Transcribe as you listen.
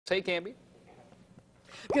Hey, Cambi.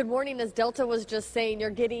 Good morning. As Delta was just saying, you're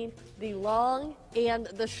getting the long and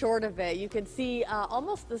the short of it. You can see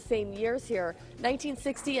almost the same years here.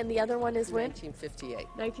 1960 and the other one is when? 1958.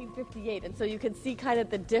 1958. And so you can see kind of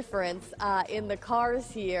the difference in the cars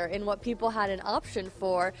here and what people had an option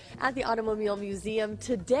for at the Automobile Museum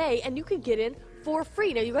today. And you can get in for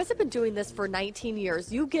free. Now, you guys have been doing this for 19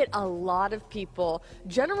 years. You get a lot of people.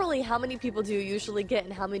 Generally, how many people do you usually get,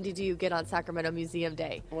 and how many do you get on Sacramento Museum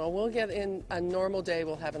Day? Well, we'll get in a normal day,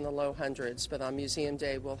 we'll have in the low hundreds, but on Museum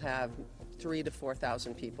Day, we'll have 3,000 to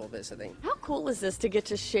 4,000 people visiting. How cool is this to get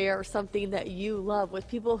to share something that you love with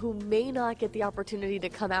people who may not get the opportunity to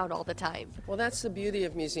come out all the time? Well, that's the beauty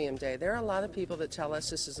of Museum Day. There are a lot of people that tell us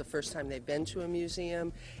this is the first time they've been to a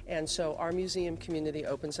museum, and so our museum community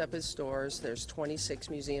opens up its doors. There's 26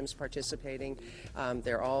 museums participating.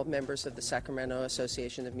 They're all members of the Sacramento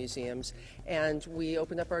Association of Museums, and we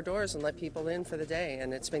open up our doors and let people in for the day,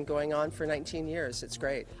 and it's been going on for 19 years. It's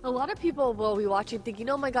great. A lot of people will be watching thinking,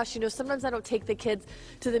 oh my gosh, sometimes I don't take the kids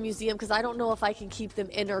to the museum because I don't know if I can keep them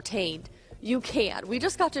entertained. You can. We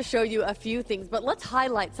just got to show you a few things, but let's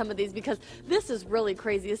highlight some of these because this is really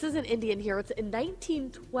crazy. This isn't Indian here. It's in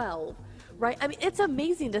 1912, right? I mean, it's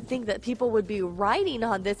amazing to think that people would be riding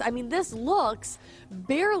on this. I mean, this looks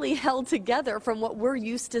barely held together from what we're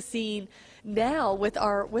used to seeing now with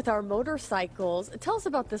our motorcycles. Tell us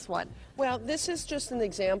about this one. Well, this is just an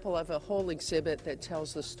example of a whole exhibit that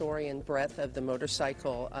tells the story and breadth of the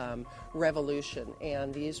motorcycle revolution.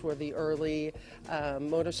 And these were the early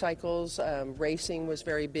motorcycles. Racing was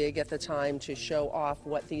very big at the time to show off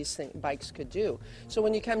what these bikes could do. So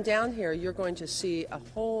when you come down here, you're going to see a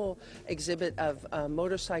whole exhibit of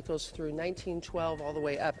motorcycles through 1912 all the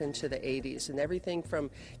way up into the 80s, and everything from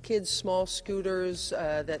kids' small scooters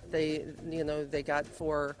that they got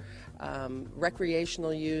for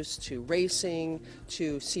recreational use, to racing,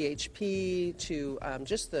 to CHP, to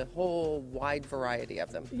just the whole wide variety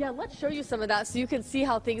of them. Yeah, let's show you some of that so you can see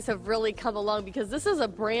how things have really come along, because this is a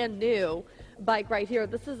brand new bike right here.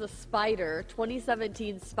 This is a Spider,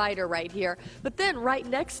 2017 Spider right here. But then right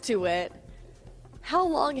next to it, how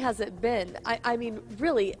long has it been? I mean,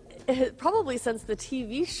 really, probably since the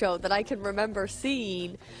TV show that I can remember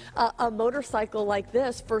seeing a motorcycle like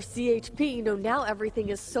this for CHP. Now everything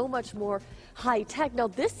is so much more high tech. Now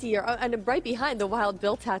this year, and right behind the Wild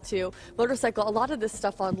Bill tattoo motorcycle, a lot of this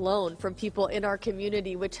stuff on loan from people in our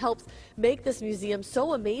community, which helps make this museum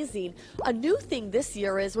so amazing. A new thing this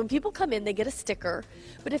year is when people come in, they get a sticker,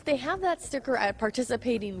 but if they have that sticker at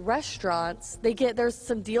participating restaurants, there's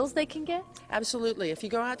some deals they can get? Absolutely. If you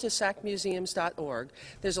go out to sacmuseums.org,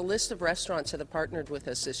 there's a list of restaurants that have partnered with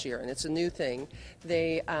us this year, and it's a new thing.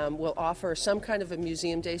 They will offer some kind of a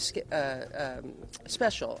Museum Day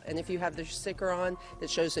special, and if you have the sticker on that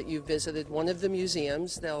shows that you visited one of the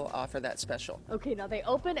museums, they'll offer that special. Okay, now they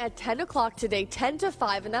open at 10 o'clock today, 10 to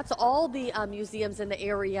 5, and that's all the museums in the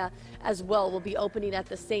area as well will be opening at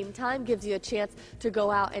the same time. Gives you a chance to go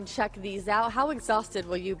out and check these out. How exhausted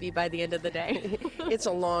will you be by the end of the day? It's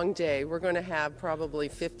a long day. We're going to have probably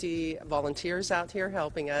 50 volunteers out here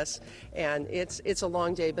helping us, and it's a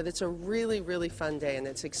long day, but it's a really, really fun day, and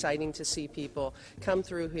it's exciting to see people come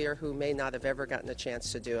through here who may not have ever gotten a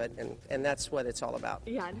chance to do it, and that's what it's all about.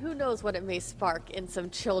 Yeah, and who knows what it may spark in some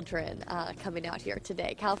children coming out here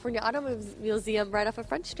today. California Auto Museum right off of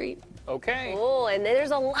Front Street. Okay. Oh, and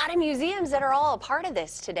there's a lot of museums that are all a part of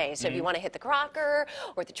this today. So if you want to hit the Crocker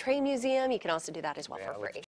or the Train Museum, you can also do that as well for free.